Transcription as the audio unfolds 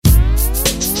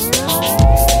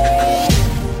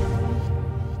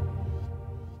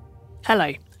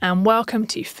Hello, and welcome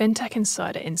to FinTech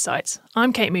Insider Insights.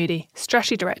 I'm Kate Moody,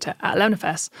 Strategy Director at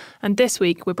 11FS, and this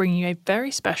week we're bringing you a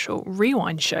very special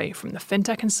rewind show from the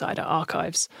FinTech Insider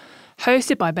archives.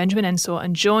 Hosted by Benjamin Ensor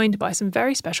and joined by some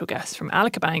very special guests from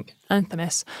Alaka Bank,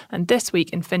 Anthemis, and This Week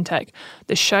in FinTech,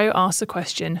 the show asks the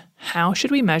question, how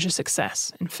should we measure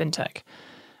success in FinTech?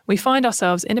 We find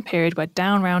ourselves in a period where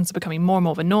down rounds are becoming more and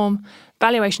more of a norm,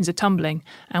 valuations are tumbling,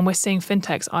 and we're seeing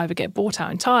fintechs either get bought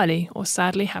out entirely or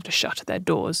sadly have to shut their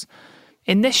doors.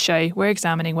 In this show, we're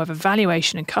examining whether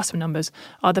valuation and customer numbers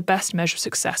are the best measure of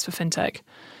success for fintech.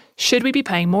 Should we be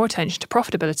paying more attention to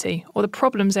profitability or the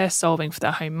problems they're solving for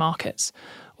their home markets?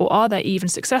 Or are there even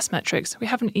success metrics we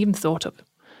haven't even thought of?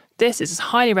 This is as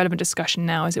highly relevant discussion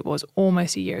now as it was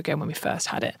almost a year ago when we first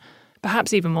had it,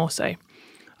 perhaps even more so.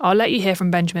 I'll let you hear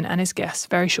from Benjamin and his guests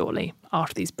very shortly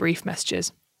after these brief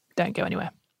messages. Don't go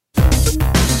anywhere.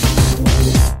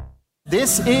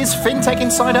 This is FinTech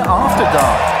Insider After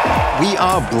Dark. We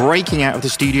are breaking out of the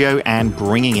studio and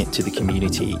bringing it to the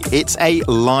community. It's a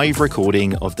live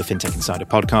recording of the FinTech Insider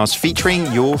podcast featuring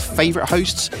your favourite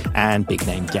hosts and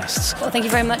big-name guests. Well, thank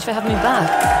you very much for having me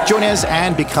back. Join us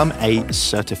and become a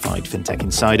certified FinTech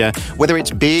Insider. Whether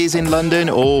it's beers in London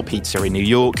or pizza in New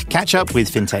York, catch up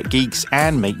with FinTech geeks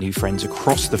and make new friends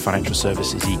across the financial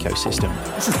services ecosystem.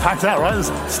 This is packed out, right? It's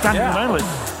standing only.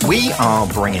 We are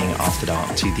bringing After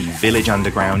Dark to the Village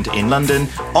Underground in London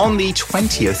on the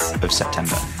 20th of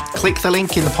September. Click the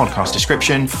link in the podcast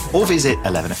description or visit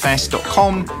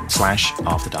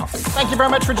 11fs.com/afterdark. Thank you very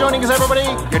much for joining us, everybody.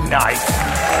 Good night.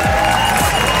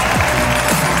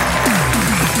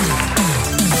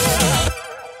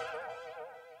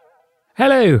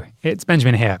 Hello, it's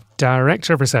Benjamin here,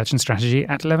 Director of Research and Strategy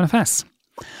at 11FS.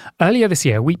 Earlier this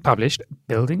year, we published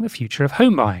Building the Future of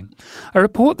Home Buying, a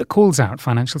report that calls out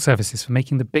financial services for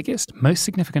making the biggest, most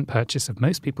significant purchase of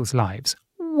most people's lives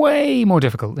way more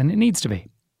difficult than it needs to be.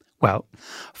 Well,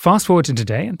 fast forward to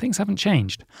today and things haven't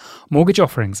changed. Mortgage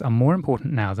offerings are more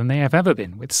important now than they have ever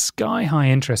been, with sky-high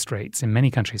interest rates in many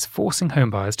countries forcing home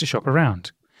buyers to shop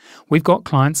around. We've got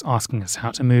clients asking us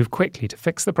how to move quickly to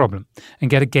fix the problem and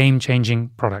get a game-changing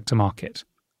product to market.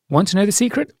 Want to know the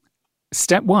secret?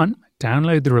 Step 1,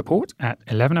 download the report at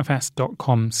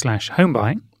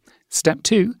 11fs.com/homebuying. Step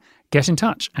 2, get in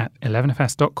touch at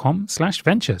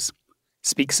 11fs.com/ventures.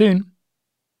 Speak soon.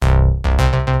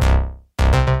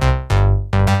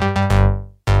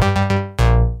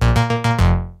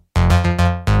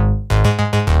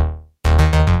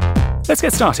 Let's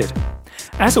get started.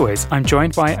 As always, I'm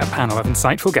joined by a panel of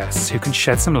insightful guests who can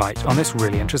shed some light on this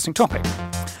really interesting topic.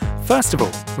 First of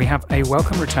all, we have a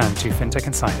welcome return to FinTech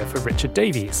Insider for Richard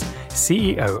Davies,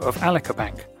 CEO of Alaka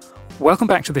Bank. Welcome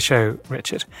back to the show,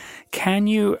 Richard. Can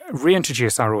you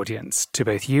reintroduce our audience to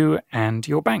both you and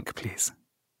your bank, please?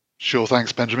 Sure,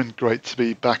 thanks, Benjamin. Great to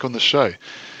be back on the show.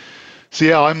 So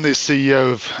yeah, I'm the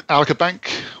CEO of Alaka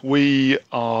Bank. We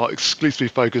are exclusively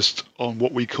focused on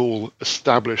what we call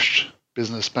established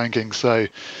business banking. So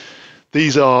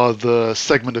these are the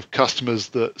segment of customers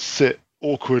that sit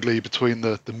awkwardly between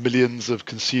the millions of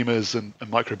consumers and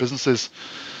micro businesses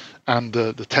and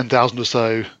the 10,000 or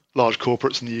so large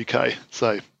corporates in the UK.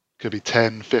 So it could be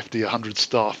 10, 50, 100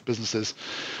 staff businesses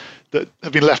that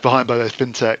have been left behind by both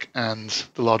fintech and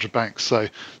the larger banks. So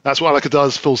that's what Alaka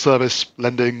does, full service,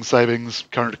 lending, savings,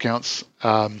 current accounts,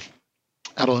 and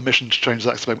on a mission to change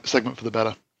that segment for the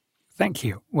better. Thank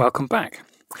you. Welcome back.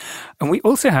 And we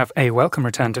also have a welcome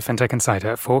return to FinTech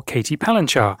Insider for Katie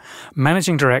Palanchar,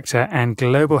 Managing Director and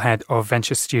Global Head of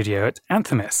Venture Studio at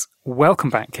Anthemis. Welcome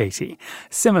back, Katie.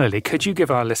 Similarly, could you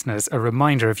give our listeners a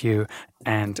reminder of you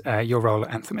and your role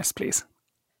at Anthemis, please?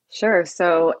 Sure.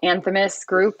 So Anthemis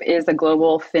Group is a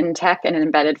global fintech and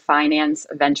embedded finance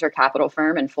venture capital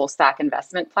firm and full stack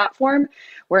investment platform.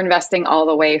 We're investing all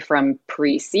the way from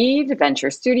pre-seed, venture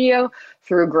studio,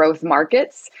 through growth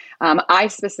markets. I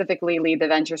specifically lead the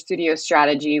venture studio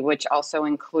strategy, which also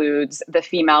includes the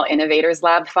Female Innovators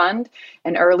Lab Fund,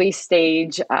 an early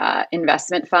stage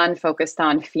investment fund focused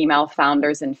on female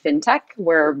founders in fintech.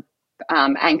 We're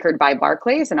anchored by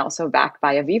Barclays and also backed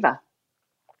by Aviva.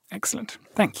 Excellent.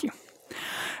 Thank you.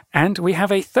 And we have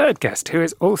a third guest who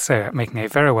is also making a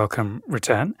very welcome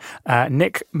return,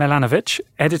 Nick Milanovic,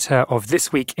 editor of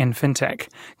This Week in FinTech.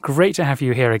 Great to have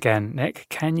you here again, Nick.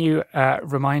 Can you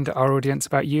remind our audience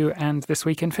about you and This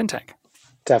Week in FinTech?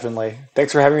 Definitely.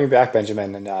 Thanks for having me back,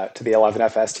 Benjamin, and to the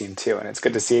 11FS team too. And it's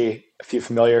good to see a few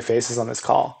familiar faces on this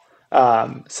call.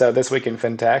 So This Week in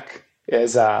FinTech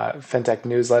is a FinTech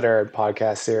newsletter and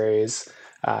podcast series,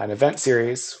 an event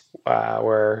series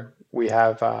where we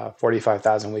have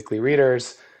 45,000 weekly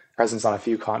readers, presence on a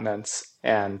few continents,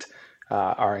 and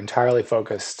are entirely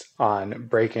focused on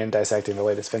breaking and dissecting the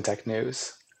latest fintech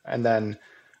news. And then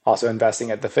also investing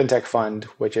at the Fintech Fund,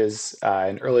 which is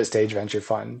an early stage venture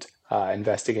fund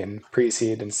investing in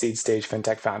pre-seed and seed stage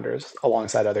fintech founders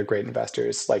alongside other great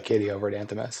investors like Katie over at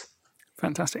Anthemis.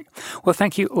 Fantastic. Well,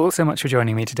 thank you all so much for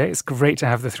joining me today. It's great to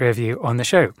have the three of you on the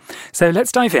show. So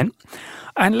let's dive in.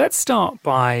 And let's start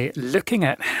by looking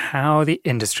at how the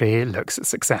industry looks at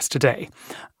success today.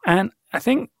 And I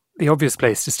think the obvious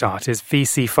place to start is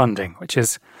VC funding, which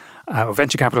is or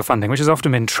venture capital funding, which has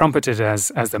often been trumpeted as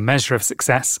the measure of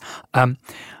success.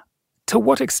 To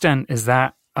what extent is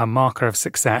that a marker of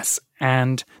success?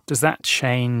 And does that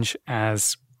change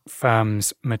as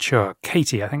firms mature?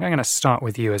 Katie, I think I'm going to start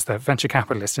with you as the venture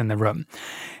capitalist in the room.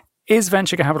 Is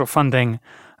venture capital funding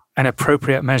an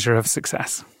appropriate measure of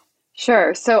success?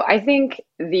 Sure. So I think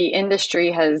the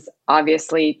industry has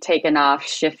obviously taken off,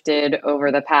 shifted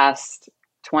over the past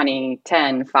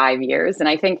 5 years. And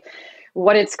I think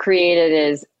what it's created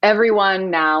is everyone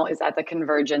now is at the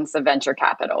convergence of venture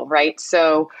capital, right?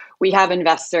 So we have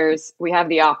investors, we have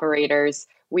the operators,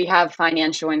 we have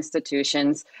financial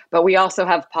institutions, but we also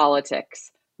have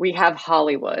politics. We have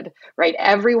Hollywood, right?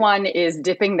 Everyone is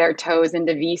dipping their toes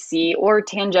into VC or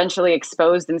tangentially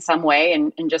exposed in some way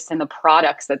and just in the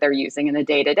products that they're using in the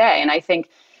day to day. And I think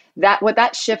that what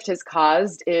that shift has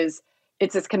caused is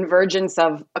it's this convergence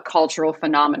of a cultural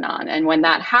phenomenon. And when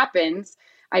that happens,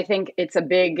 I think it's a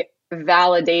big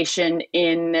validation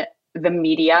in the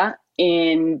media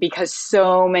because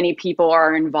so many people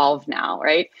are involved now,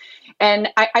 right? And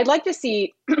I'd like to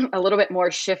see a little bit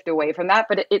more shift away from that,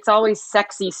 but it's always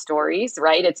sexy stories,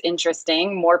 right? It's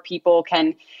interesting. More people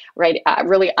can, right,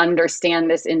 really understand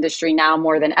this industry now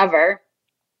more than ever.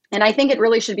 And I think it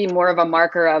really should be more of a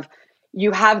marker of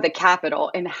you have the capital,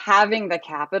 and having the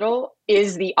capital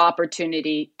is the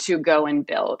opportunity to go and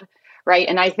build, right?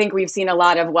 And I think we've seen a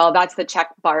lot of, well, that's the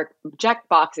checkbox,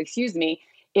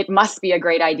 it must be a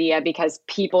great idea because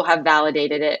people have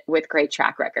validated it with great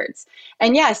track records.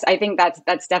 And yes, I think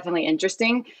that's definitely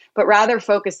interesting, but rather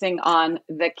focusing on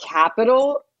the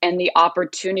capital and the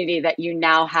opportunity that you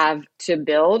now have to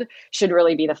build should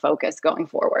really be the focus going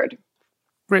forward.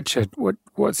 Richard,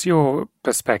 what's your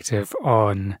perspective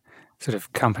on sort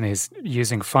of companies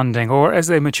using funding, or as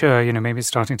they mature, maybe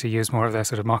starting to use more of their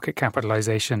sort of market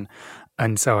capitalization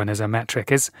and so on as a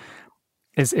metric? Is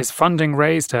funding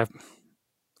raised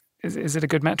Is it a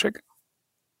good metric?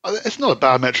 It's not a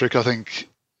bad metric. I think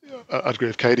I'd agree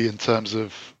with Katie in terms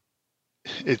of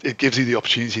it gives you the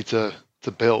opportunity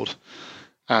to build,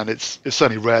 and it's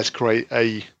certainly rare to create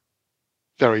a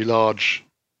very large,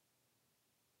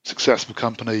 successful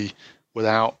company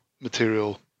without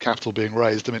material capital being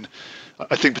raised. I mean,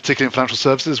 I think particularly in financial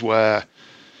services where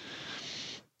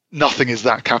nothing is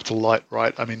that capital light,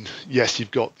 right? I mean, yes, you've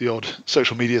got the odd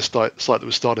social media site that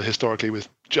was started historically with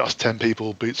just 10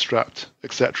 people, bootstrapped,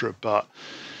 etc. But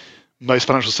most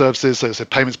financial services, so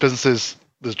payments businesses,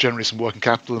 there's generally some working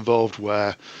capital involved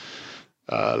where,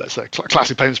 let's say,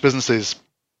 classic payments businesses,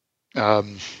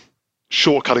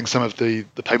 shortcutting some of the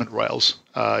payment rails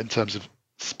in terms of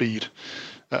speed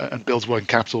and builds working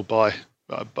capital by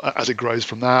as it grows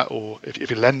from that, or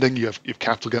if you're lending, you have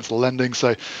capital against the lending.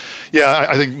 So, yeah,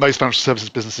 I think most financial services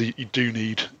businesses, you do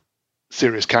need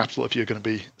serious capital if you're going to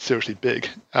be seriously big.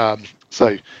 So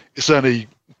it certainly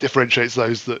differentiates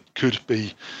those that could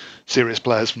be serious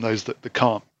players from those that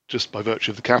can't, just by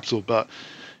virtue of the capital. But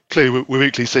clearly, we've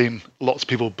weekly seen lots of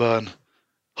people burn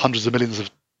hundreds of millions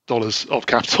of dollars of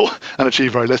capital and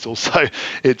achieve very little. So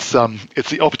it's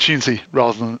the opportunity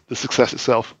rather than the success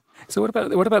itself. So what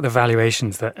about the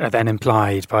valuations that are then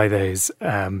implied by those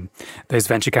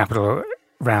venture capital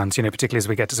rounds? Particularly as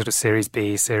we get to sort of Series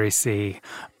B, Series C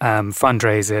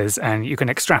fundraisers, and you can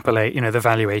extrapolate, the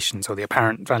valuations or the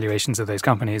apparent valuations of those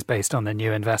companies based on the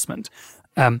new investment.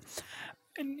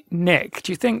 Nick,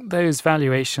 do you think those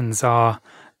valuations are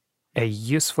a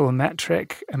useful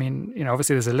metric? I mean,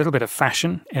 obviously there's a little bit of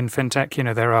fashion in fintech.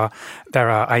 There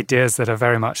are ideas that are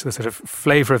very much the sort of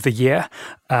flavor of the year,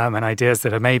 and ideas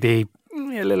that are maybe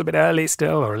a little bit early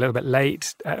still or a little bit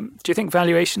late. Do you think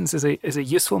valuations is a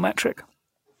useful metric?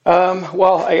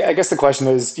 Well, I guess the question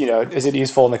is, is it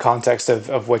useful in the context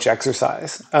of which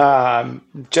exercise?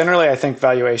 Generally, I think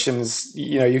valuations,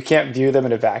 you can't view them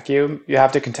in a vacuum. You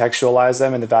have to contextualize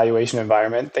them in the valuation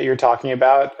environment that you're talking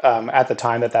about at the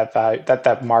time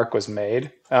that mark was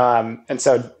made. And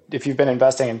so if you've been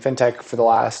investing in fintech for the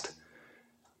last,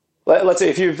 let's say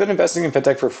if you've been investing in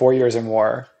fintech for 4 years or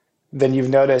more, then you've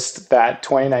noticed that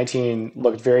 2019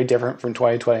 looked very different from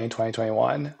 2020 and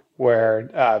 2021. where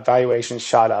valuations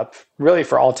shot up really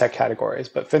for all tech categories,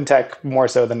 but fintech more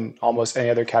so than almost any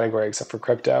other category except for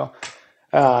crypto.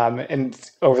 And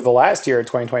over the last year,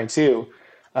 2022,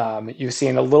 you've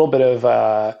seen a little bit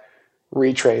of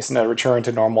retrace and a return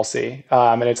to normalcy.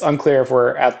 And it's unclear if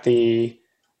we're at the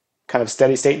kind of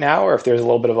steady state now or if there's a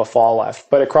little bit of a fall left.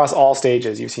 But across all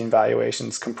stages, you've seen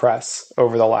valuations compress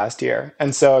over the last year.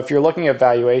 And so if you're looking at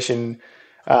valuation,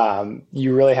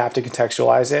 you really have to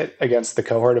contextualize it against the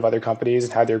cohort of other companies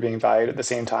and how they're being valued at the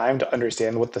same time to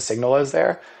understand what the signal is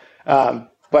there.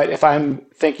 But if I'm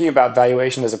thinking about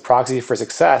valuation as a proxy for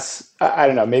success, I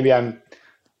don't know, maybe I'm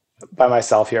by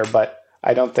myself here, but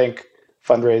I don't think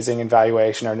fundraising and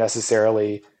valuation are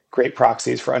necessarily great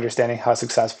proxies for understanding how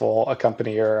successful a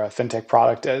company or a fintech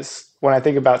product is. When I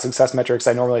think about success metrics,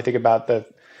 I normally think about the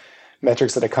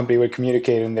metrics that a company would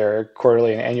communicate in their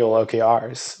quarterly and annual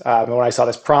OKRs. And when I saw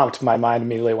this prompt, my mind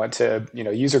immediately went to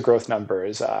user growth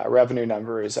numbers, revenue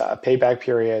numbers, payback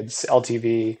periods,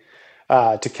 LTV,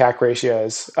 to CAC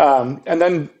ratios, and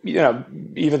then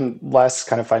even less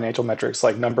kind of financial metrics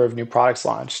like number of new products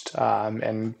launched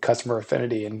and customer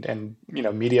affinity and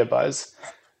media buzz.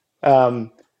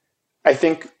 I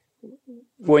think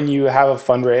when you have a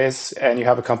fundraise and you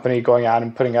have a company going out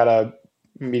and putting out a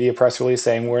media press release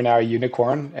saying we're now a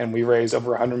unicorn and we raised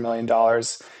over $100 million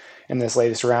in this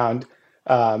latest round,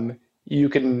 you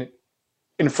can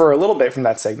infer a little bit from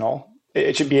that signal.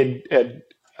 It should be a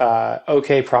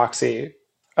okay proxy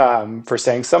for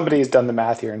saying somebody's done the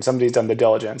math here and somebody's done the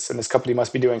diligence and this company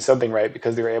must be doing something right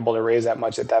because they were able to raise that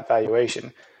much at that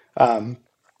valuation.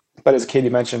 But as Katie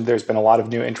mentioned, there's been a lot of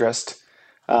new interest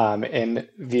in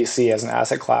VC as an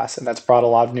asset class, and that's brought a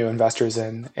lot of new investors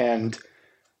in. And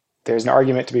there's an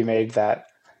argument to be made that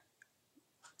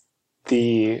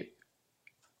the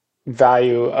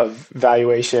value of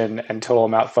valuation and total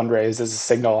amount fundraised as a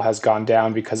signal has gone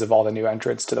down because of all the new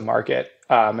entrants to the market.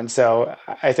 And so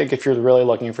I think if you're really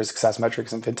looking for success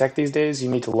metrics in fintech these days, you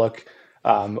need to look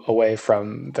away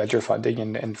from venture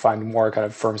funding and find more kind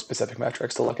of firm-specific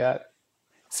metrics to look at.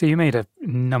 So you made a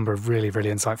number of really, really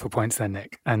insightful points there,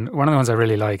 Nick. And one of the ones I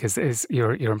really like is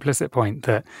your implicit point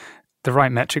that the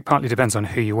right metric partly depends on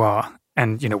who you are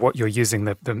and what you're using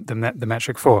the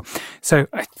metric for. So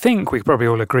I think we probably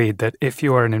all agreed that if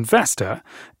you are an investor,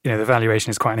 the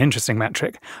valuation is quite an interesting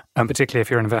metric, and particularly if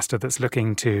you're an investor that's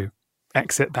looking to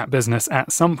exit that business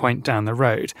at some point down the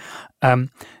road.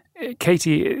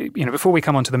 Katie, before we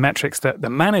come on to the metrics that the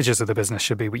managers of the business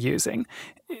should be using,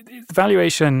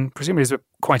 valuation presumably is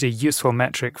quite a useful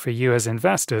metric for you as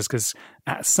investors, because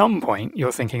at some point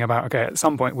you're thinking about, okay, at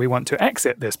some point we want to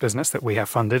exit this business that we have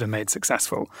funded and made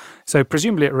successful. So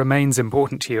presumably it remains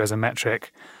important to you as a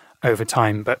metric over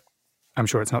time, but I'm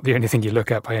sure it's not the only thing you look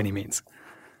at by any means.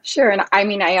 Sure. And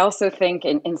I also think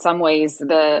in some ways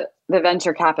the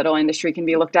venture capital industry can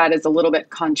be looked at as a little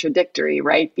bit contradictory,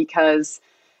 right? Because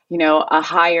a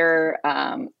higher,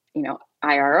 IRR,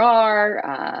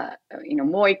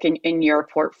 MOIC in your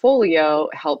portfolio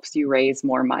helps you raise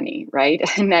more money, right?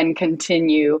 And then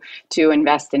continue to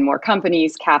invest in more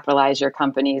companies, capitalize your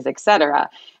companies, et cetera.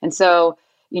 And so,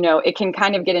 it can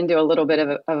kind of get into a little bit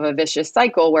of a vicious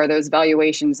cycle where those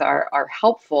valuations are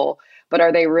helpful, but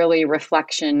are they really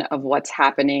reflection of what's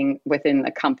happening within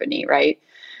the company, right?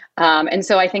 And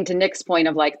so I think to Nick's point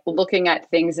of like looking at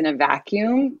things in a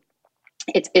vacuum,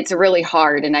 it's really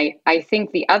hard. And I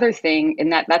think the other thing,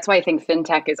 and that's why I think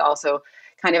fintech is also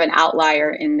kind of an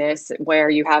outlier in this, where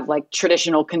you have like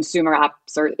traditional consumer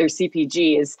apps or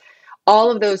CPG, is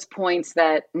all of those points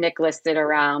that Nick listed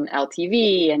around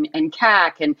LTV and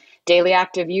CAC and daily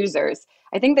active users.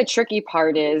 I think the tricky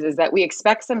part is that we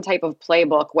expect some type of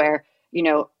playbook where,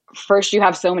 first you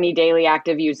have so many daily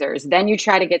active users, then you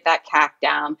try to get that CAC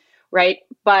down, right?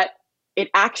 But it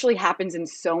actually happens in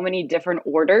so many different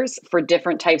orders for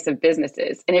different types of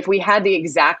businesses. And if we had the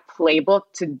exact playbook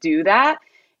to do that,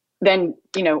 then,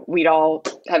 we'd all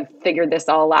have figured this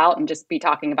all out and just be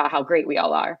talking about how great we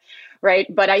all are, right?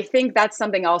 But I think that's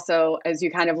something also, as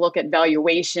you kind of look at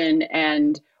valuation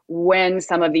and when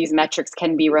some of these metrics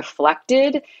can be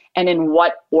reflected and in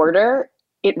what order,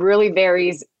 it really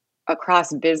varies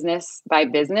across business by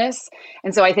business.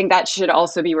 And so I think that should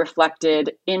also be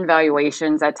reflected in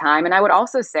valuations at time. And I would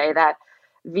also say that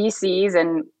VCs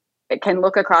can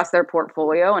look across their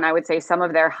portfolio, and I would say some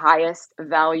of their highest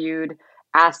valued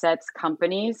assets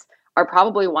companies are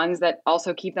probably ones that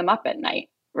also keep them up at night,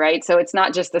 right? So it's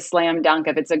not just the slam dunk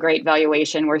of it's a great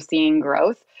valuation, we're seeing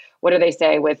growth. What do they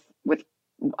say? With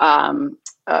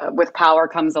power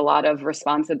comes a lot of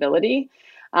responsibility.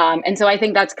 And so I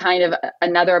think that's kind of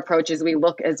another approach as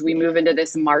we move into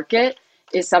this market,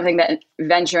 is something that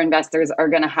venture investors are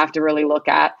going to have to really look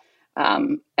at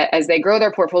as they grow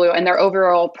their portfolio and their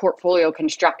overall portfolio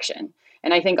construction.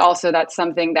 And I think also that's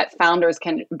something that founders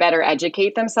can better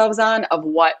educate themselves on, of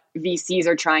what VCs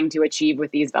are trying to achieve with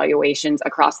these valuations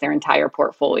across their entire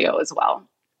portfolio as well.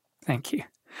 Thank you.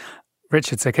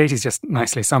 Richard, so Katie's just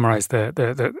nicely summarized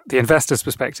the investor's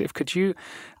perspective. Could you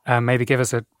maybe give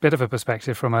us a bit of a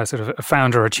perspective from a sort of a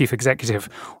founder or chief executive?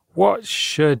 What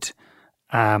should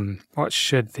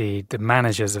the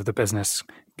managers of the business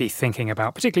be thinking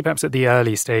about, particularly perhaps at the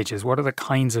early stages? What are the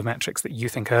kinds of metrics that you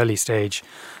think early stage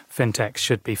fintechs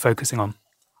should be focusing on?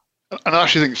 And I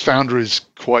actually think founder is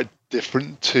quite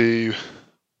different to,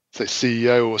 say,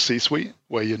 CEO or C-suite,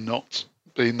 where you're not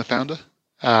being the founder.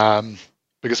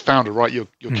 Because founder, right, you're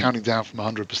counting down from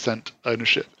 100%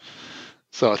 ownership.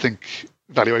 So I think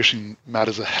valuation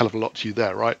matters a hell of a lot to you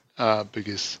there, right?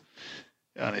 Because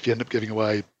if you end up giving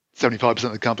away 75%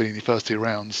 of the company in your first 2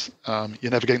 rounds,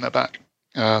 you're never getting that back.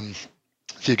 So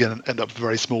you're going to end up with a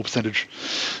very small percentage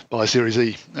by Series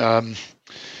E.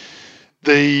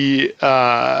 The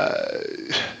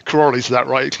corollary to that,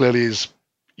 right, clearly is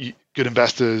good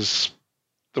investors,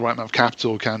 the right amount of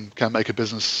capital can make a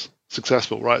business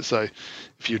successful, right? So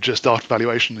if you're just after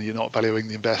valuation and you're not valuing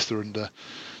the investor and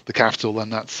the capital, then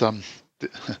that's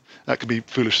that could be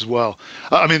foolish as well.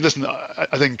 I mean, listen,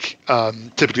 I think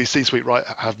typically C-suite, right,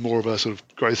 have more of a sort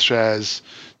of growth shares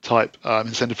type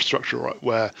incentive structure, right,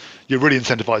 where you're really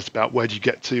incentivized about where do you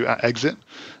get to at exit,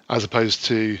 as opposed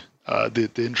to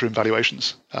the interim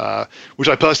valuations, which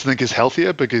I personally think is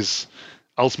healthier, because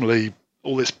ultimately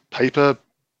all this paper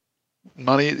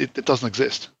money, it doesn't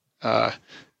exist.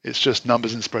 It's just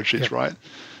numbers in spreadsheets, right?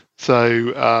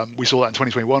 So we saw that in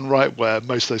 2021, right, where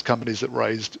most of those companies that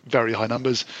raised very high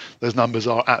numbers, those numbers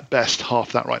are at best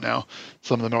half that right now.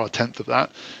 Some of them are a tenth of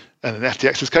that. And in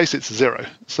FTX's case, it's 0.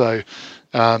 So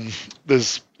there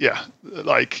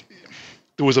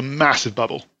was a massive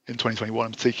bubble in 2021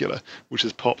 in particular, which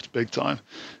has popped big time.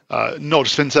 Not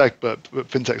just fintech, but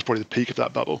fintech is probably the peak of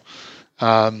that bubble.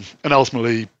 And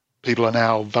ultimately, people are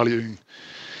now valuing,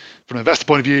 from an investor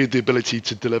point of view, the ability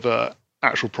to deliver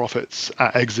actual profits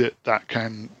at exit that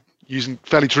can, using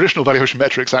fairly traditional valuation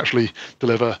metrics, actually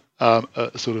deliver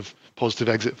a sort of positive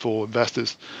exit for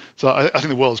investors. So I think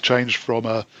the world's changed from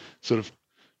a sort of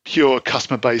pure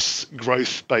customer base,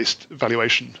 growth based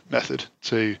valuation method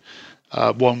to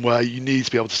one where you need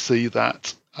to be able to see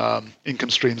that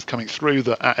income streams coming through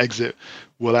that at exit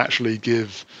will actually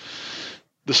give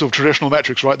the sort of traditional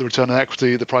metrics, right, the return on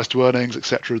equity, the price to earnings, et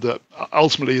cetera, that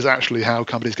ultimately is actually how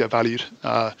companies get valued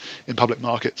in public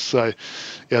markets. So, yeah,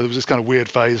 there was this kind of weird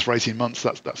phase for 18 months.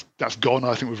 That's gone.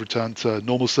 I think we've returned to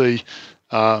normalcy.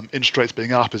 Interest rates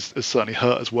being up has certainly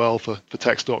hurt as well for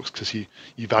tech stocks, because you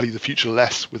value the future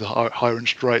less with a higher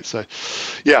interest rate. So,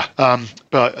 yeah,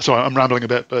 but sorry, I'm rambling a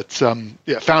bit. But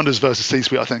yeah, founders versus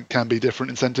C-suite, I think, can be different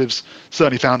incentives.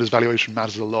 Certainly, founders' valuation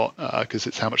matters a lot, because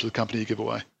it's how much of the company you give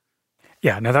away.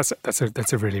 Yeah, no, that's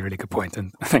a really, really good point,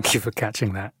 and thank you for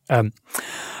catching that.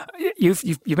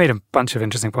 You've made a bunch of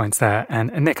interesting points there,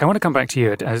 and Nick, I want to come back to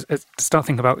you as to start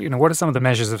thinking about, what are some of the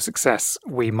measures of success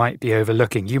we might be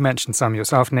overlooking. You mentioned some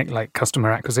yourself, Nick, like customer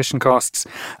acquisition costs,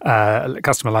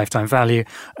 customer lifetime value.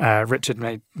 Richard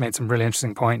made some really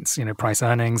interesting points, price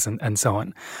earnings and so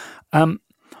on.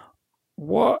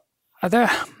 What are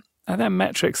there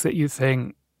metrics that you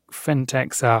think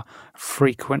fintechs are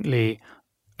frequently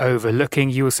overlooking?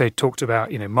 You also talked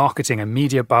about, marketing and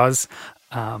media buzz.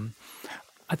 Are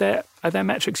there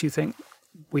metrics you think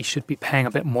we should be paying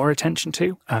a bit more attention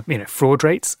to? Fraud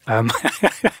rates.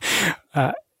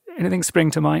 Anything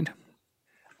spring to mind?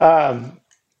 I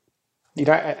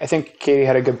think Katie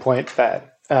had a good point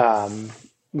that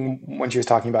when she was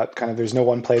talking about kind of there's no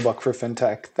one playbook for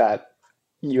fintech, that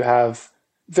you have.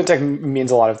 Fintech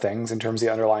means a lot of things in terms of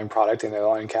the underlying product and the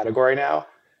underlying category now.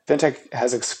 Fintech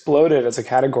has exploded as a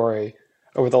category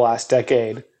over the last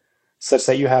decade, such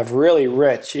that you have really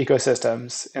rich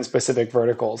ecosystems in specific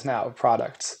verticals now of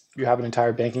products. You have an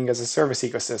entire banking as a service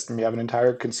ecosystem. You have an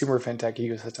entire consumer fintech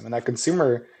ecosystem. And that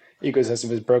consumer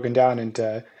ecosystem is broken down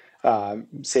into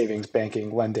savings,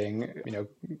 banking, lending,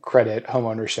 credit, home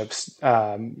ownership,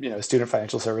 student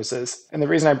financial services. And the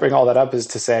reason I bring all that up is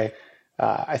to say,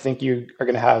 I think you are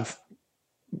going to have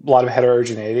a lot of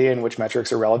heterogeneity in which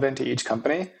metrics are relevant to each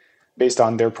company based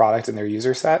on their product and their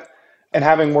user set. And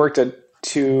having worked at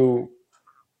 2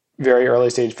 very early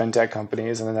stage fintech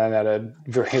companies and then at a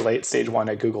very late stage one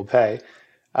at Google Pay,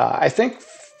 I think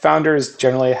founders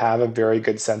generally have a very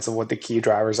good sense of what the key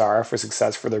drivers are for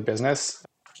success for their business.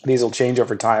 These will change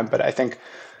over time, but I think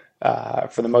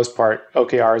for the most part,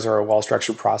 OKRs are a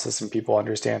well-structured process and people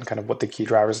understand kind of what the key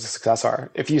drivers of success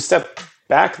are. If you step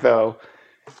back, though,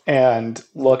 and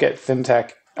look at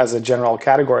fintech as a general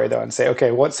category, though, and say,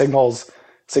 okay, what signals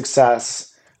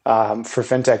success for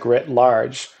fintech writ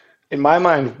large? In my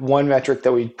mind, one metric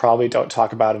that we probably don't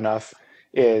talk about enough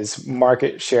is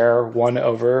market share won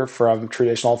over from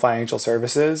traditional financial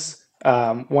services.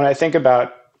 When I think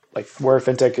about like where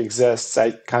fintech exists,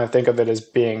 I kind of think of it as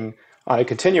being on a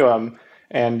continuum,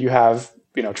 and you have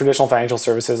traditional financial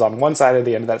services on one side of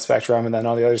the end of that spectrum, and then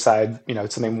on the other side,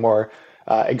 something more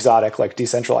exotic like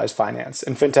decentralized finance.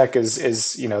 And fintech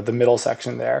is the middle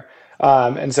section there.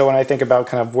 And so when I think about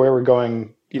kind of where we're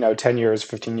going, 10 years,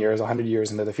 15 years, 100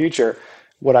 years into the future,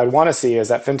 what I'd want to see is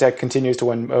that fintech continues to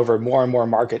win over more and more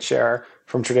market share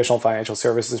from traditional financial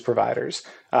services providers.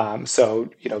 So,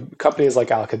 companies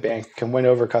like Alka Bank can win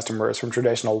over customers from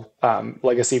traditional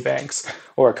legacy banks,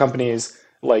 or companies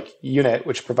like Unit,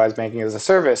 which provides banking as a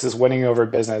service, is winning over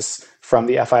business from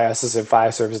the FISs and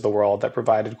Fiservs of the world that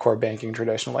provided core banking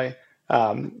traditionally.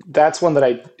 That's one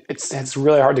that it's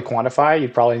really hard to quantify.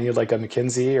 You'd probably need like a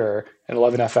McKinsey or an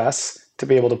 11FS to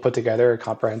be able to put together a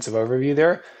comprehensive overview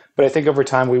there. But I think over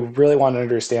time, we really want to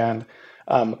understand,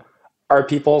 are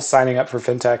people signing up for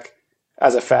fintech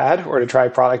as a fad or to try a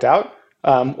product out?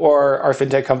 Or are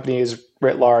fintech companies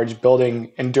writ large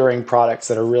building enduring products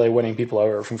that are really winning people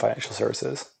over from financial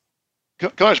services?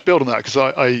 Can I just build on that? Because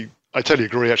I totally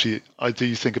agree. Actually, I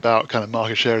do think about kind of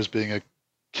market share as being a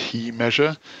key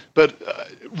measure, but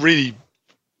really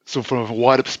sort of from a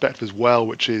wider perspective as well,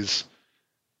 which is,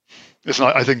 listen,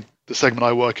 I think the segment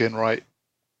I work in, right,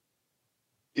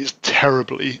 is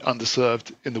terribly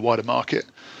underserved in the wider market.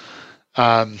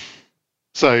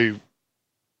 So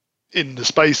in the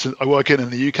space I work in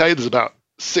the UK, there's about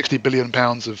 £60 billion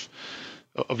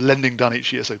of lending done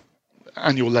each year, so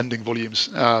annual lending volumes.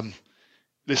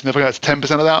 Listen, if I go to 10%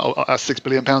 of that, that's £6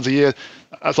 billion a year.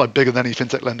 That's like bigger than any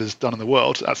fintech lenders done in the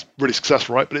world. That's really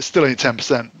successful, right? But it's still only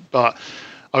 10%. But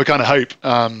I would kind of hope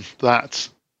that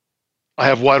I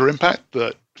have wider impact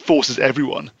that forces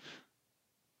everyone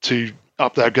to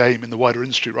up their game in the wider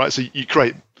industry, right? So you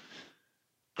create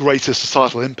greater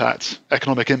societal impact,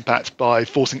 economic impact by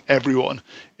forcing everyone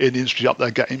in the industry up their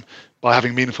game by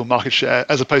having meaningful market share,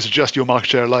 as opposed to just your market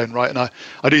share alone, right? And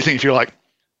I do think if you're like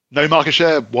no market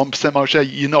share, 1% market share,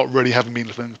 you're not really having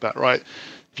meaningful impact, right?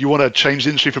 If you want to change the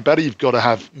industry for better, you've got to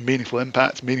have meaningful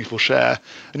impact, meaningful share.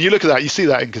 And you look at that, you see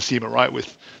that in consumer, right?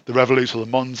 With the Revolut or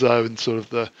the Monzo and sort of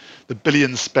the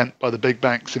billions spent by the big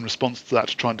banks in response to that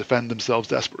to try and defend themselves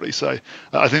desperately. So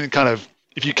I think kind of,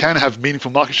 if you can have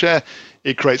meaningful market share,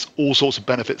 it creates all sorts of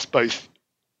benefits, both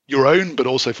your own, but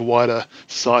also for wider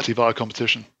society via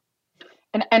competition.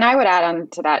 And I would add on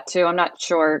to that too. I'm not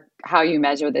sure how you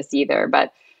measure this either,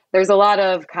 but there's a lot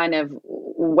of kind of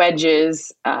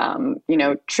wedges,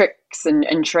 tricks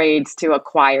and trades to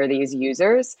acquire these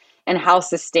users, and how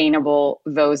sustainable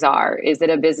those are. Is it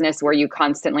a business where you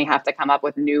constantly have to come up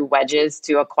with new wedges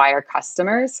to acquire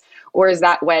customers? Or is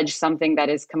that wedge something that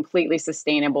is completely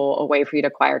sustainable, a way for you to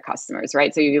acquire customers,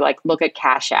 right? So you like look at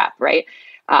Cash App, right?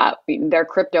 Their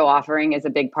crypto offering is a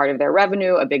big part of their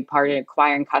revenue, a big part in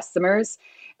acquiring customers.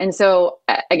 And so,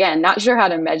 again, not sure how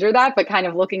to measure that, but kind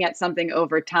of looking at something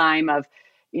over time of,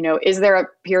 is there a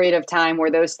period of time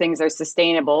where those things are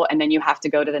sustainable and then you have to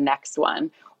go to the next one?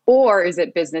 Or is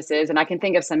it businesses, and I can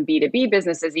think of some B2B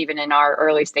businesses even in our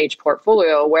early stage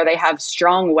portfolio where they have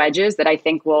strong wedges that I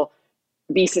think will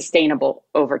be sustainable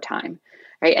over time,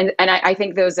 right? And I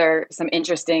think those are some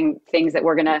interesting things that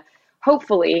we're going to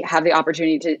hopefully have the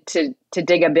opportunity to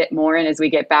dig a bit more in as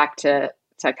we get back to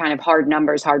kind of hard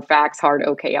numbers, hard facts, hard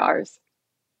OKRs.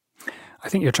 I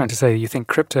think you're trying to say you think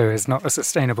crypto is not a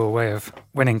sustainable way of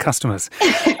winning customers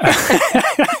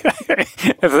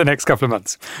over the next couple of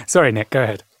months. Sorry, Nick, go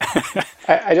ahead.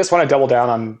 I just want to double down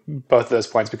on both of those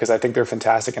points because I think they're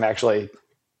fantastic and actually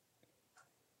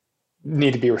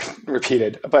need to be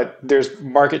repeated. But there's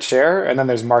market share and then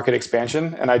there's market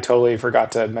expansion. And I totally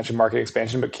forgot to mention market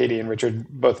expansion, but Katie and Richard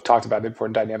both talked about the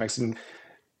important dynamics. And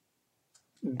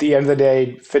at the end of the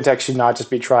day, fintech should not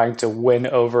just be trying to win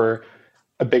over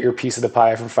a bigger piece of the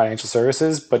pie from financial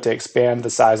services, but to expand the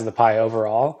size of the pie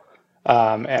overall.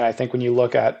 And I think when you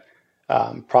look at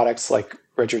products like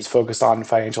Richard's focused on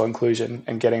financial inclusion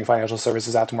and getting financial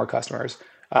services out to more customers,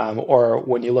 or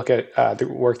when you look at the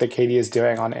work that Katie is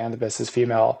doing on Anthropus'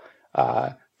 female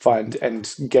fund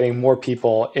and getting more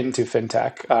people into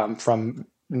fintech from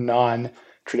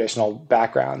non-traditional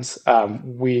backgrounds,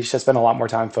 we should spend a lot more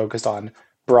time focused on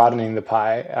broadening the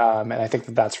pie. And I think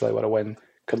that that's really what a win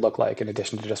could look like in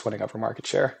addition to just winning over market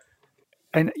share.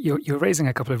 And you're raising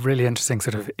a couple of really interesting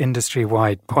sort of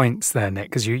industry-wide points there, Nick,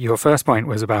 because your first point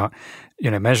was about,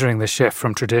 measuring the shift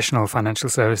from traditional financial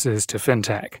services to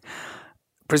fintech.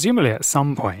 Presumably at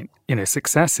some point,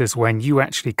 success is when you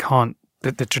actually can't,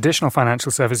 the traditional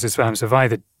financial services firms have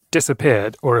either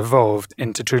disappeared or evolved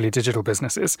into truly digital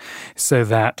businesses so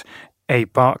that a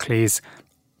Barclays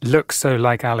looks so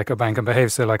like Alico Bank and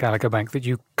behaves so like Alico Bank that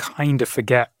you kind of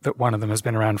forget that one of them has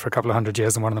been around for a couple of hundred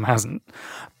years and one of them hasn't.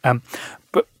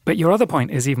 But your other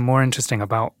point is even more interesting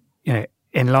about,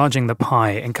 enlarging the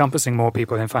pie, encompassing more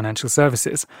people in financial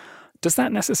services. Does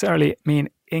that necessarily mean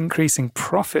increasing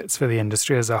profits for the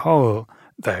industry as a whole,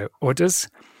 though? Or there's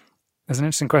an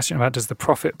interesting question about, does the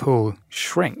profit pool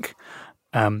shrink?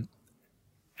 And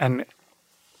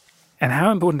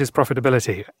how important is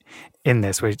profitability in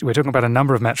this? We're talking about a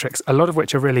number of metrics, a lot of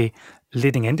which are really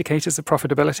leading indicators of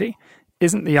profitability.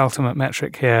 Isn't the ultimate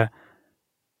metric here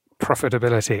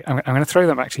profitability? I'm going to throw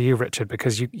that back to you, Richard,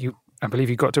 because I believe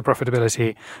you got to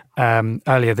profitability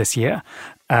earlier this year.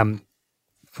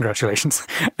 Congratulations.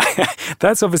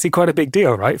 That's obviously quite a big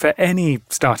deal, right? For any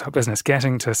startup business,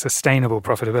 getting to sustainable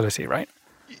profitability, right?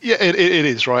 Yeah, it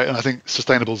is, right? And I think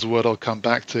sustainable is a word I'll come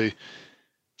back to.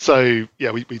 So,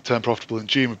 yeah, we turned profitable in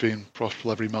June. We've been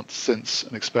profitable every month since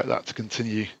and expect that to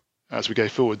continue as we go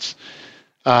forwards.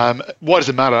 Why does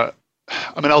it matter?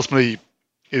 I mean, ultimately,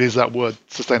 it is that word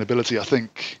sustainability. I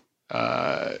think,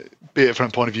 be it from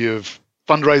a point of view of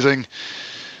fundraising,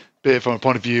 be it from a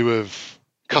point of view of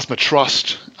customer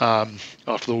trust.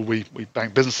 After all, we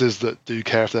bank businesses that do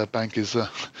care if their bank is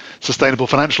sustainable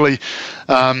financially.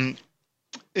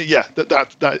 Yeah,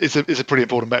 that is a pretty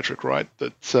important metric, right?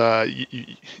 That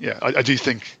I do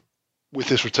think with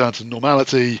this return to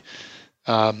normality,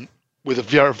 with a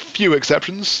very few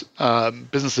exceptions,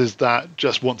 businesses that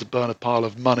just want to burn a pile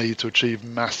of money to achieve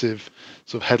massive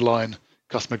sort of headline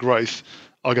customer growth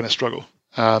are going to struggle.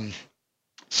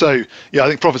 So yeah, I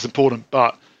think profit's important,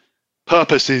 but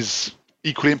purpose is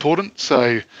equally important.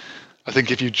 So I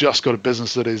think if you've just got a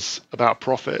business that is about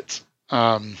profit,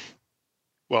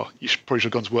 well, you probably should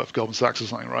have gone to work for Goldman Sachs or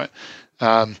something, right?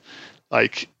 I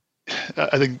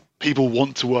think people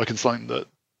want to work in something that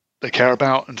they care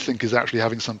about and think is actually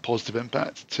having some positive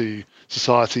impact to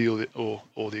society or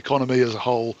the economy as a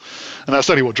whole. And that's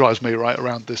certainly what drives me, right,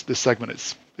 around this segment.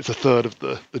 It's a third of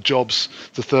the jobs,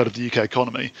 it's a third of the UK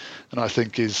economy, and I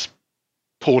think is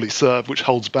poorly served, which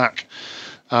holds back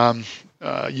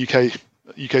UK's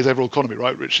overall economy,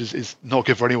 right, which is not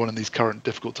good for anyone in these current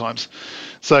difficult times.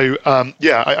 So,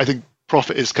 I think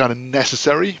profit is kind of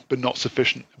necessary, but not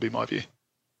sufficient, would be my view.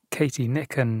 Katie,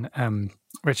 Nick and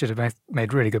Richard have both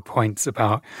made really good points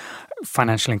about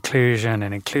financial inclusion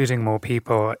and including more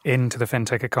people into the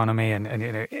fintech economy and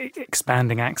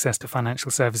expanding access to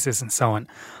financial services and so on.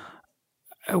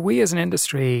 Are we as an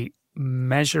industry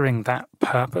measuring that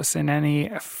purpose in any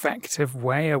effective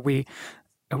way?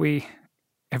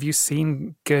 Have you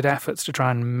seen good efforts to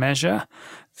try and measure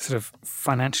sort of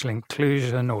financial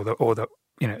inclusion or the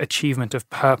achievement of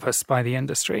purpose by the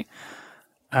industry?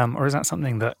 Or is that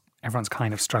something that everyone's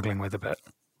kind of struggling with a bit?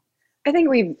 I think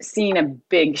we've seen a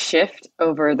big shift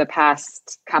over the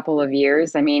past couple of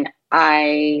years. I mean,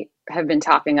 I have been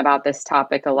talking about this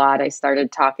topic a lot. I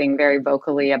started talking very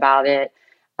vocally about it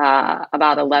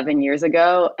about 11 years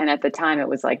ago. And at the time it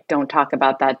was like, don't talk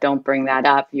about that. Don't bring that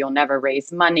up. You'll never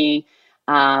raise money.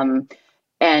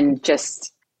 And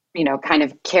just, kind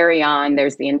of carry on.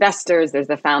 There's the investors, there's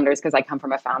the founders, because I come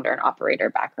from a founder and operator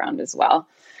background as well.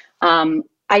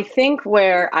 I think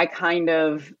where I kind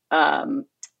of,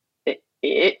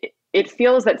 it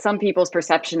feels that some people's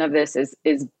perception of this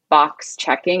is box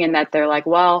checking, and that they're like,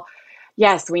 well,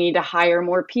 yes, we need to hire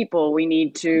more people. We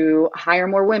need to hire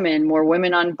more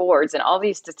women on boards, and all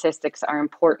these statistics are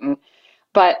important.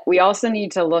 But we also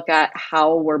need to look at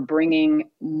how we're bringing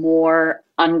more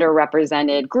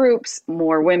underrepresented groups,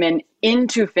 more women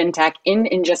into fintech,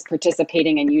 in just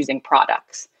participating and using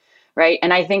products, right?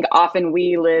 And I think often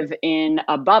we live in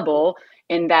a bubble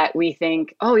in that we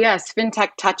think, oh yes, fintech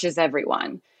touches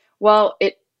everyone. Well,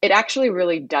 it actually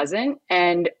really doesn't.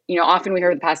 And, often we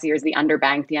heard the past years, the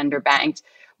underbanked,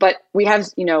 but we have,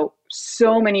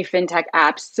 so many fintech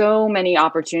apps, so many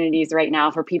opportunities right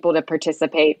now for people to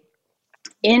participate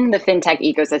in the fintech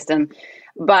ecosystem,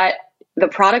 but the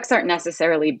products aren't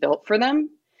necessarily built for them.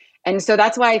 And so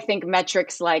that's why I think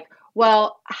metrics like,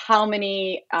 well, how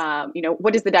many,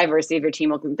 what does the diversity of your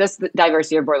team look like? Does the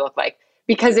diversity of your board look like?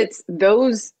 Because it's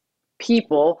those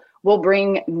people will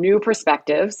bring new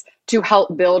perspectives to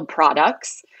help build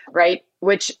products, right?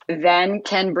 Which then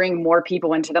can bring more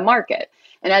people into the market.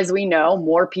 And as we know,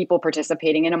 more people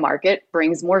participating in a market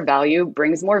brings more value,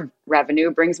 brings more revenue,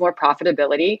 brings more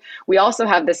profitability. We also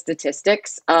have the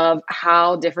statistics of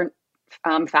how different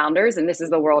founders, and this is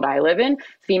the world I live in,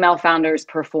 female founders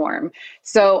perform.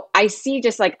 So I see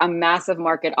just like a massive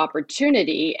market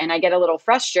opportunity, and I get a little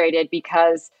frustrated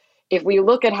because if we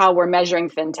look at how we're measuring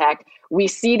fintech, we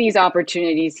see these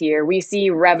opportunities here. We see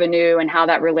revenue and how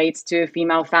that relates to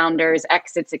female founders,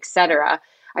 exits, et cetera.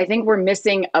 I think we're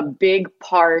missing a big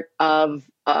part of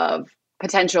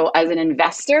potential as an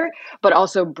investor, but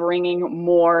also bringing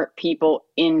more people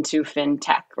into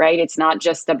fintech, right? It's not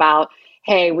just about,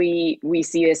 hey, we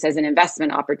see this as an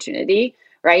investment opportunity,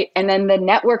 right? And then the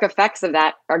network effects of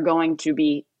that are going to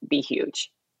be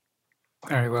huge.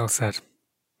 Very well said.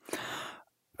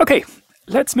 Okay,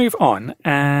 let's move on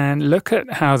and look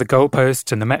at how the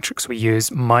goalposts and the metrics we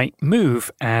use might move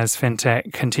as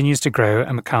fintech continues to grow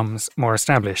and becomes more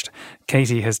established.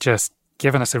 Katie has just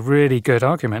given us a really good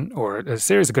argument, or a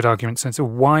series of good arguments, as to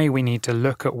why we need to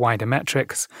look at wider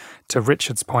metrics. To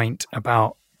Richard's point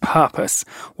about purpose,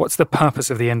 what's the purpose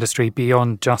of the industry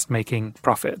beyond just making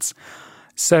profits?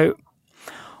 So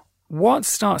what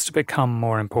starts to become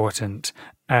more important?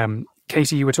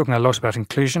 Katie, you were talking a lot about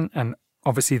inclusion, and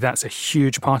obviously that's a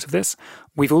huge part of this.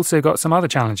 We've also got some other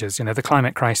challenges. The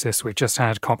climate crisis. We've just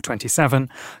had COP27.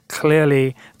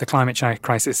 Clearly, the climate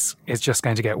crisis is just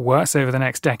going to get worse over the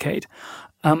next decade.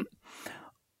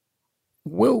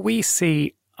 Will we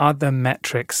see other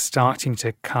metrics starting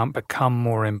to become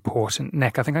more important?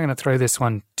 Nick, I think I'm going to throw this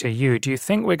one to you. Do you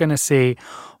think we're going to see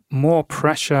more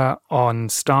pressure on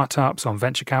startups, on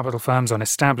venture capital firms, on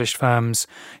established firms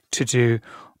to do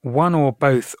one or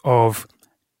both of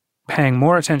paying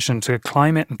more attention to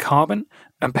climate and carbon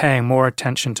and paying more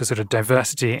attention to sort of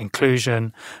diversity,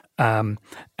 inclusion, and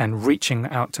reaching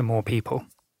out to more people?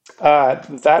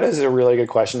 That is a really good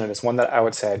question, and it's one that I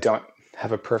would say I don't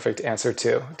have a perfect answer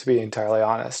to be entirely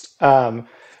honest.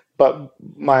 But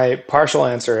my partial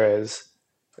answer is,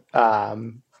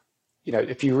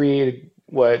 if you read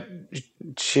what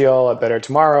Sheil at Better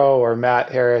Tomorrow or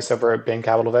Matt Harris over at Bain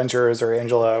Capital Ventures or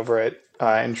Angela over at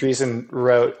Andreessen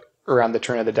wrote around the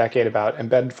turn of the decade about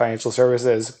embedded financial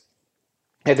services,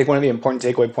 I think one of the important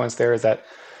takeaway points there is that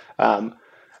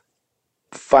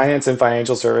finance and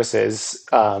financial services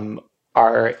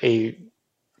are a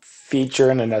feature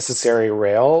and a necessary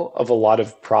rail of a lot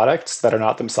of products that are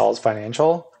not themselves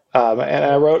financial. And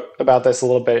I wrote about this a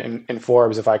little bit in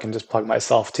Forbes, if I can just plug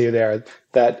myself too there,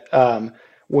 that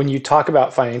when you talk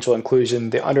about financial inclusion,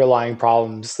 the underlying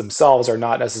problems themselves are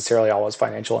not necessarily always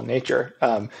financial in nature.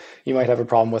 You might have a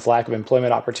problem with lack of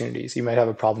employment opportunities. You might have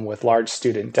a problem with large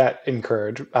student debt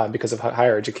incurred because of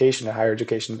higher education, and higher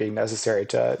education being necessary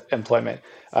to employment.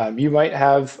 You might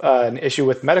have an issue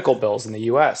with medical bills in the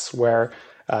US, where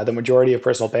the majority of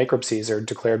personal bankruptcies are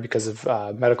declared because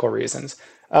of medical reasons.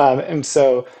 And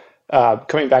so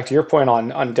coming back to your point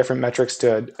on different metrics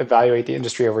to evaluate the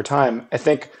industry over time, I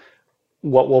think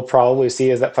what we'll probably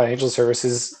see is that financial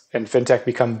services and fintech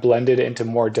become blended into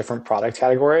more different product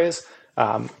categories.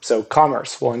 So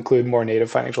commerce will include more native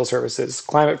financial services.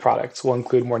 Climate products will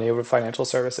include more native financial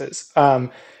services.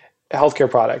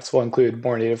 Healthcare products will include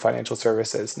more native financial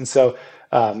services. And so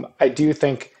I do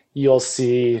think you'll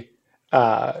see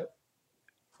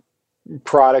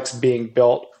products being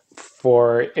built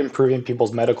for improving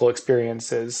people's medical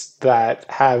experiences that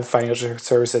have financial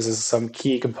services as some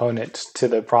key component to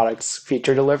the product's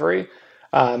feature delivery.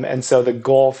 And so the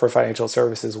goal for financial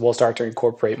services will start to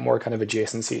incorporate more kind of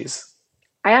adjacencies.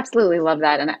 I absolutely love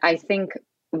that. And I think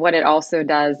what it also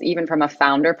does, even from a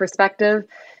founder perspective,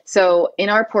 so in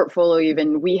our portfolio,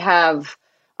 even we have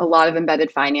a lot of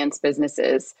embedded finance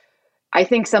businesses. I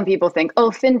think some people think, oh,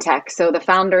 fintech. So the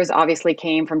founders obviously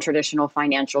came from traditional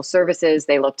financial services.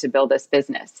 They look to build this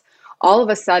business. All of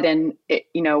a sudden,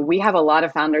 we have a lot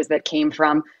of founders that came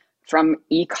from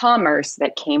e-commerce,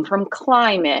 that came from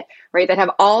climate, right? That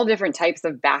have all different types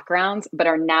of backgrounds, but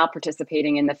are now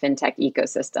participating in the fintech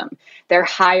ecosystem. They're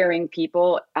hiring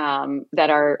people that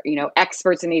are,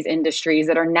 experts in these industries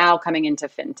that are now coming into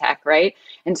fintech, right?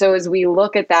 And so as we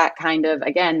look at that kind of,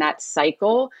 again, that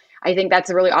cycle, I think that's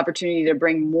a really opportunity to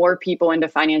bring more people into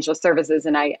financial services.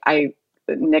 And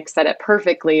Nick said it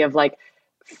perfectly of like,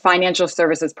 financial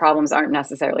services problems aren't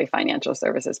necessarily financial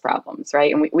services problems,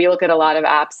 right? And we look at a lot of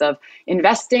apps of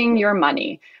investing your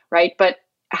money, right? But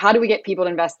how do we get people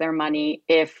to invest their money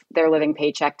if they're living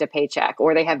paycheck to paycheck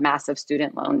or they have massive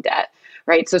student loan debt,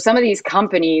 right? So some of these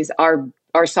companies are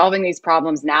solving these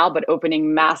problems now, but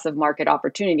opening massive market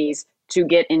opportunities to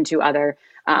get into other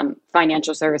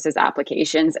financial services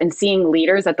applications and seeing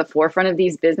leaders at the forefront of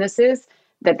these businesses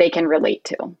that they can relate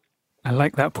to. I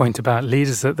like that point about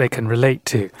leaders that they can relate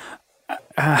to.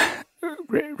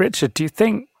 Richard, do you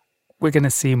think we're going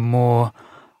to see more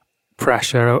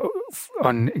pressure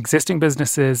on existing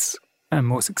businesses and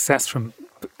more success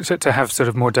to have sort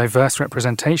of more diverse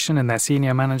representation in their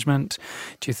senior management?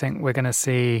 Do you think we're going to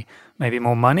see maybe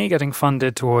more money getting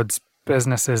funded towards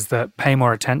businesses that pay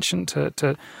more attention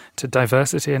to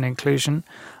diversity and inclusion?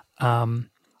 Do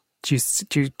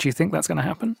you think that's going to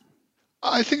happen?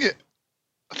 I think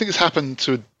it's happened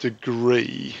to a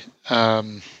degree.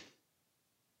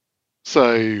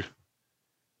 So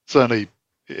certainly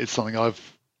it's something I've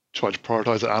tried to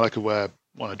prioritize at Alaka, where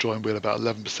when I joined, we had about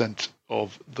 11%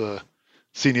 of the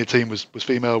senior team was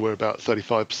female. We're about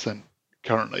 35%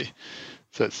 currently.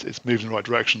 So it's moved in the right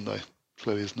direction, though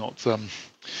clearly it's not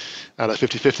at a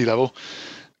 50-50 level.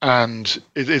 And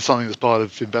it's something that's part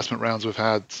of investment rounds we've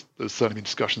had. There's certainly been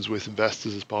discussions with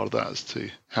investors as part of that as to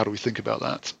how do we think about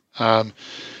that,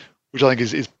 which I think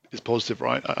is positive,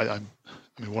 right? I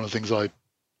mean, one of the things I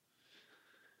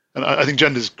think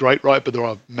gender is great, right? But there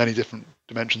are many different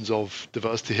dimensions of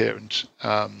diversity here, and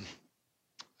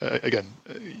again,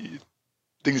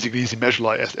 things you can easily measure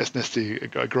like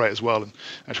ethnicity are great as well, and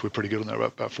actually we're pretty good on there,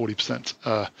 about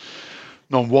 40%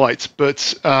 non-white.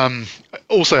 But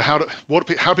also how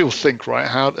people think,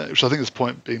 right? Which I think is a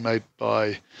point being made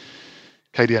by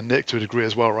Katie and Nick to a degree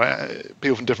as well, right?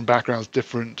 People from different backgrounds,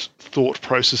 different thought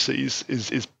processes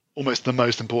is almost the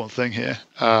most important thing here.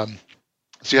 So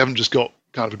you haven't just got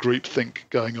kind of a group think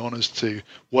going on as to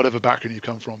whatever background you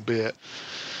come from, be it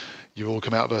you all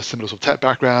come out of a similar sort of tech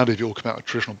background, if you all come out of a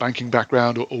traditional banking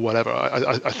background or whatever.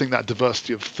 I think that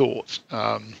diversity of thought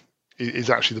is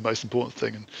actually the most important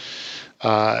thing. And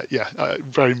I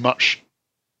very much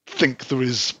think there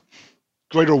is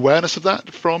greater awareness of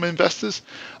that from investors.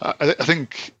 I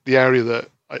think the area that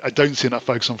I don't see enough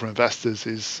focus on from investors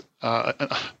is, and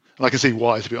I can see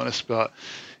why, to be honest, but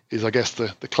is, I guess,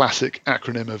 the classic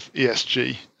acronym of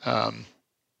ESG. And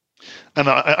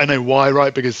I know why,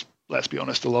 right? Because let's be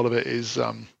honest, a lot of it is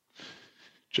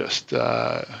just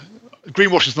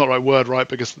greenwashing is not the right word, right?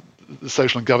 Because the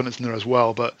social and governance in there as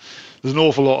well. But there's an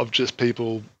awful lot of just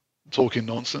people talking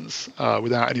nonsense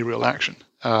without any real action.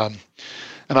 And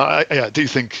I do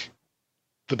think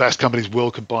the best companies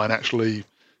will combine actually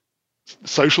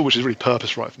social, which is really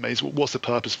purpose, right, for me. So what's the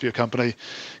purpose for your company?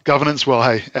 Governance, well,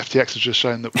 hey, FTX has just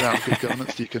shown that without good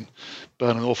governance, you can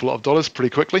burn an awful lot of dollars pretty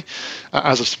quickly,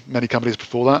 as have many companies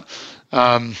before that.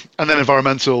 And then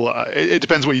environmental, it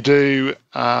depends what you do.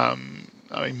 I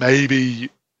mean, maybe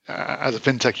as a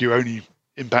fintech, your only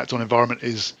impact on environment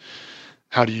is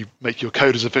how do you make your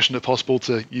code as efficient as possible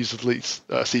to use as least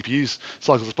CPUs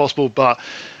cycles as possible. But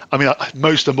I mean,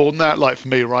 most are more than that. Like for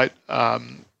me, right,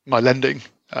 my lending,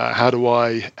 how do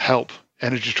I help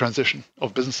energy transition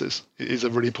of businesses is a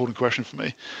really important question for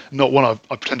me. Not one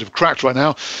I pretend to have cracked right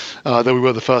now, though we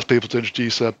were the first people to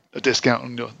introduce a discount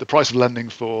on the price of lending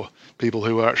for people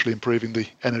who are actually improving the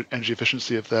energy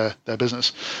efficiency of their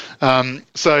business.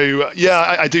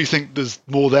 I do think there's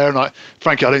more there, and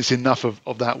frankly, I don't see enough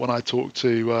of that when I talk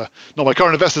to, not my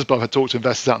current investors, but I've talked to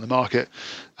investors out in the market.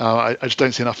 I just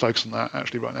don't see enough focus on that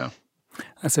actually right now.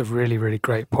 That's a really, really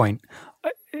great point.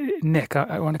 Nick,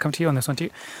 I want to come to you on this one.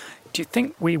 Do you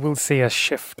think we will see a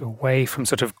shift away from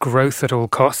sort of growth at all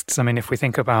costs? I mean, if we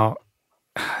think about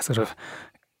sort of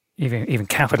even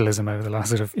capitalism over the last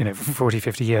sort of 40,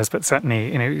 50 years, but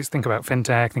certainly you think about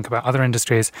fintech, think about other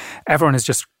industries, everyone is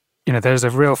just there's a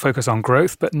real focus on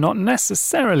growth, but not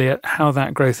necessarily at how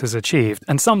that growth is achieved.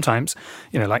 And sometimes,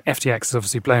 like FTX has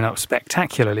obviously blown up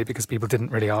spectacularly because people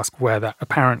didn't really ask where that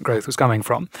apparent growth was coming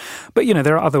from.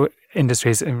 There are other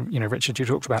industries, Richard, you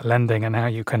talked about lending and how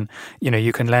you can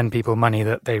lend people money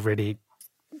that they really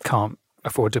can't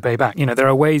afford to pay back. There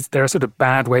are sort of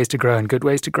bad ways to grow and good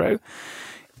ways to grow. Nick,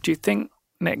 do you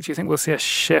think we'll see a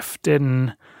shift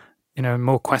in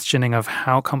more questioning of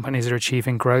how companies are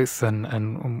achieving growth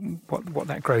and what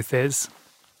that growth is?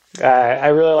 I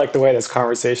really like the way this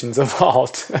conversation's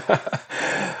evolved.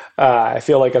 I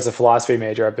feel like as a philosophy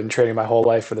major, I've been training my whole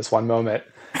life for this one moment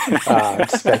to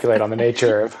speculate on the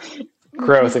nature of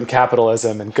growth and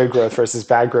capitalism and good growth versus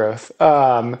bad growth.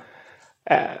 I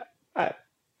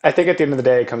think at the end of the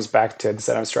day, it comes back to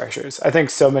incentive structures. I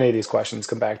think so many of these questions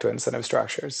come back to incentive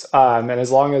structures. And as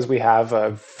long as we have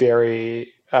a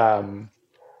very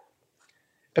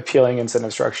appealing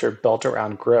incentive structure built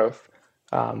around growth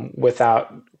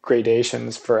without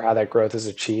gradations for how that growth is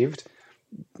achieved,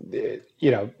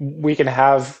 we can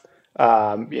have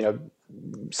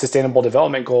sustainable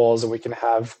development goals, and we can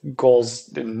have goals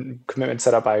and commitments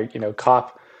set up by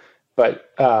COP,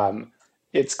 but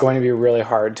it's going to be really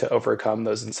hard to overcome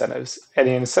those incentives. And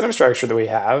the incentive structure that we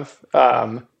have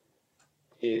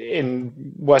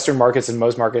in Western markets and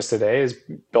most markets today is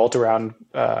built around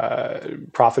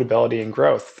profitability and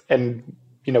growth. And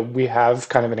we have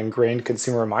kind of an ingrained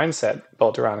consumer mindset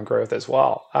built around growth as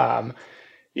well.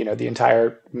 The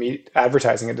entire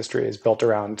advertising industry is built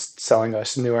around selling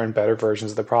us newer and better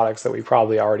versions of the products that we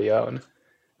probably already own.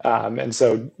 And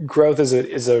so growth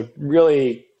is a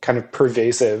really kind of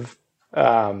pervasive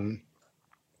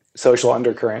social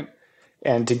undercurrent.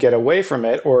 And to get away from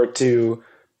it, or to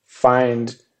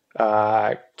find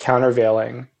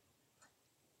countervailing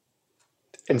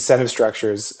incentive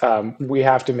structures, we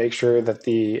have to make sure that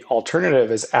the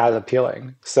alternative is as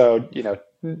appealing. So,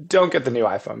 don't get the new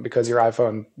iPhone because your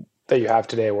iPhone that you have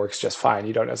today works just fine.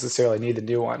 You don't necessarily need the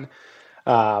new one.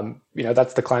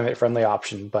 That's the climate friendly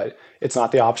option, but it's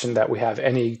not the option that we have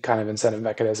any kind of incentive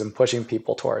mechanism pushing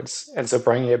people towards. And so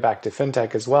bringing it back to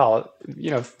fintech as well,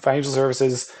 financial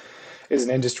services is an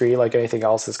industry like anything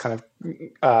else is kind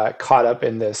of caught up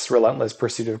in this relentless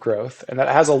pursuit of growth. And that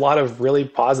has a lot of really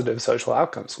positive social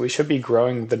outcomes. We should be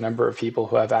growing the number of people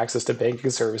who have access to banking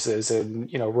services in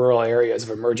rural areas of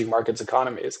emerging markets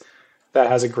economies. That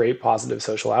has a great positive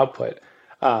social output.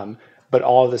 But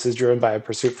all of this is driven by a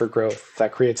pursuit for growth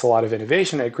that creates a lot of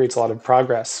innovation. It creates a lot of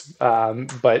progress,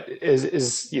 but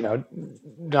is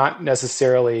not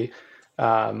necessarily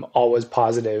always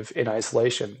positive in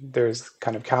isolation. There's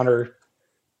kind of counter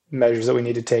measures that we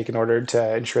need to take in order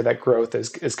to ensure that growth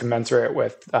is commensurate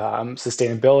with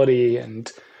sustainability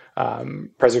and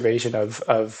preservation of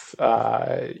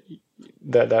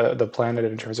the planet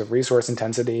in terms of resource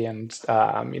intensity and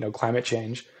climate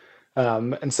change.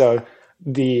 And so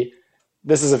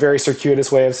this is a very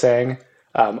circuitous way of saying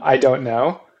I don't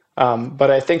know, but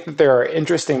I think that there are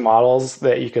interesting models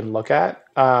that you can look at.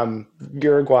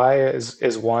 Uruguay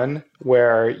is one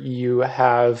where you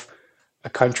have a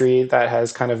country that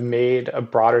has kind of made a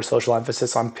broader social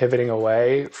emphasis on pivoting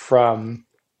away from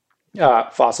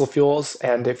fossil fuels.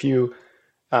 And if you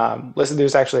listen,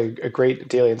 there's actually a great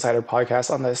Daily Insider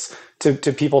podcast on this to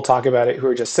people talk about it who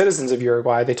are just citizens of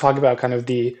Uruguay. They talk about kind of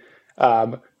the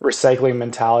recycling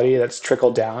mentality that's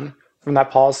trickled down from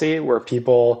that policy, where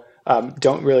people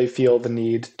don't really feel the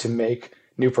need to make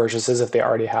new purchases if they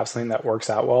already have something that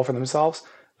works out well for themselves.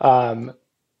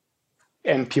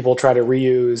 And people try to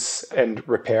reuse and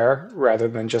repair rather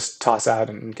than just toss out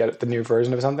and get the new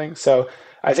version of something. So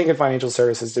I think in financial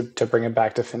services, to bring it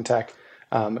back to fintech,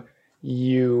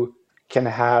 you can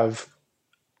have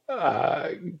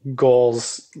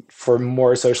goals for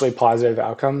more socially positive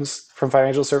outcomes from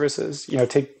financial services.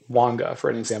 Take Wonga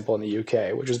for an example in the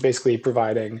UK, which is basically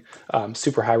providing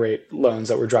super high rate loans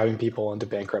that were driving people into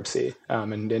bankruptcy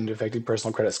and into affecting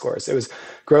personal credit scores. It was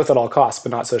growth at all costs,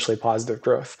 but not socially positive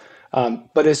growth.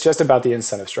 But it's just about the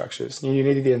incentive structures. You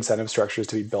need the incentive structures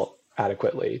to be built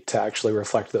adequately to actually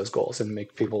reflect those goals and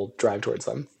make people drive towards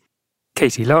them.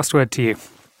 Katie, last word to you.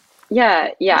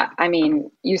 Yeah. I mean,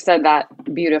 you said that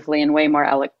beautifully and way more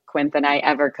eloquent than I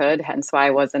ever could, hence why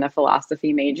I wasn't a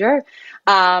philosophy major.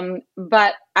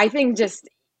 But I think just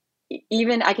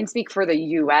even I can speak for the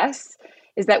US,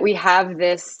 is that we have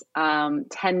this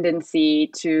tendency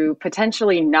to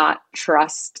potentially not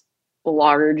trust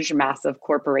large, massive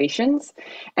corporations.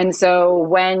 And so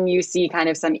when you see kind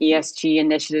of some ESG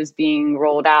initiatives being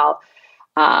rolled out,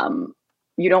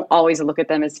 you don't always look at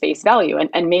them as face value.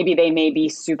 And maybe they may be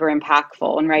super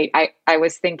impactful. And right, I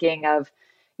was thinking of,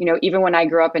 even when I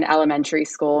grew up in elementary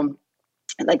school,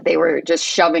 like they were just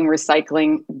shoving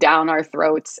recycling down our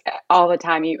throats all the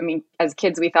time. As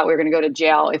kids, we thought we were going to go to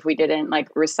jail if we didn't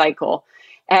recycle.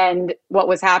 And what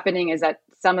was happening is that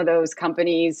some of those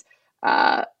companies,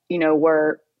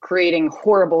 were creating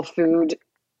horrible food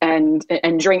and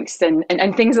drinks and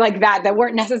things like that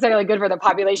weren't necessarily good for the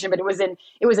population, but it was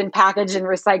in packaged and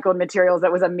recycled materials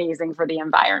that was amazing for the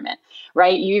environment,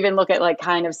 right? You even look at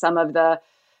kind of some of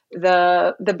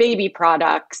the baby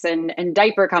products and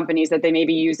diaper companies that they may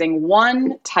be using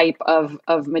one type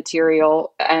of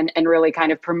material and really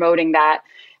kind of promoting that.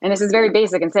 And this is very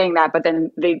basic in saying that, but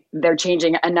then they're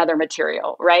changing another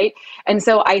material, right? And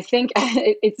so I think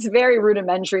it's a very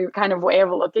rudimentary kind of way of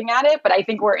looking at it, but I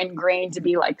think we're ingrained to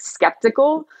be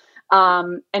skeptical.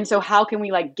 And so how can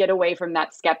we get away from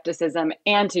that skepticism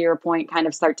and, to your point, kind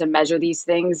of start to measure these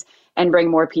things and bring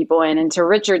more people in? And to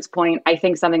Richard's point, I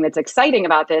think something that's exciting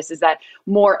about this is that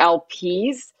more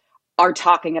LPs are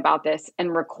talking about this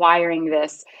and requiring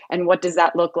this. And what does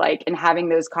that look like? And having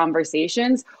those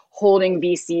conversations, holding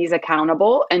VCs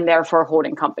accountable and therefore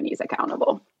holding companies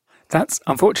accountable. That's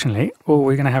unfortunately all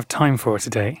we're going to have time for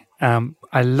today.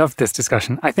 I love this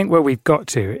discussion. I think where we've got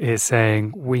to is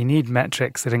saying we need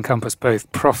metrics that encompass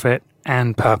both profit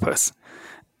and purpose.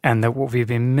 And that what we've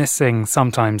been missing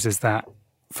sometimes is that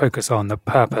focus on the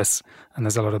purpose, and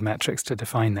there's a lot of metrics to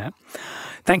define that.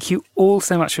 Thank you all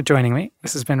so much for joining me.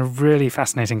 This has been a really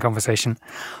fascinating conversation.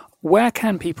 Where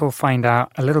can people find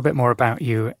out a little bit more about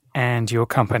you and your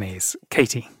companies?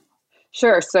 Katie?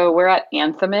 Sure. So we're at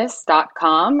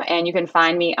anthemis.com, and you can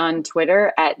find me on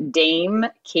Twitter at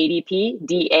DameKDP,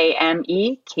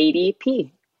 DAME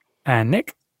KDP. And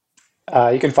Nick?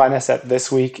 You can find us at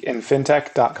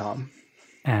thisweekinfintech.com.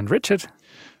 And Richard?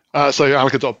 So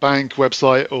alaka.bank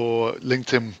website or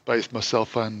LinkedIn, both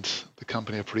myself and the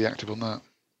company are pretty active on that.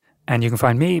 And you can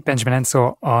find me, Benjamin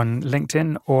Ensor, on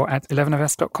LinkedIn or at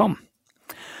 11fs.com.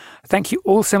 Thank you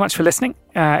all so much for listening.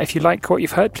 If you like what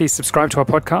you've heard, please subscribe to our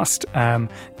podcast.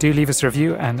 Do leave us a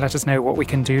review and let us know what we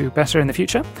can do better in the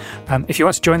future. If you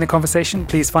want to join the conversation,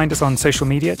 please find us on social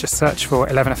media. Just search for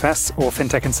 11FS or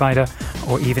FinTech Insider,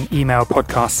 or even email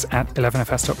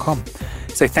podcasts@11fs.com.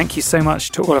 So thank you so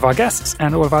much to all of our guests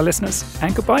and all of our listeners,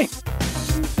 and goodbye.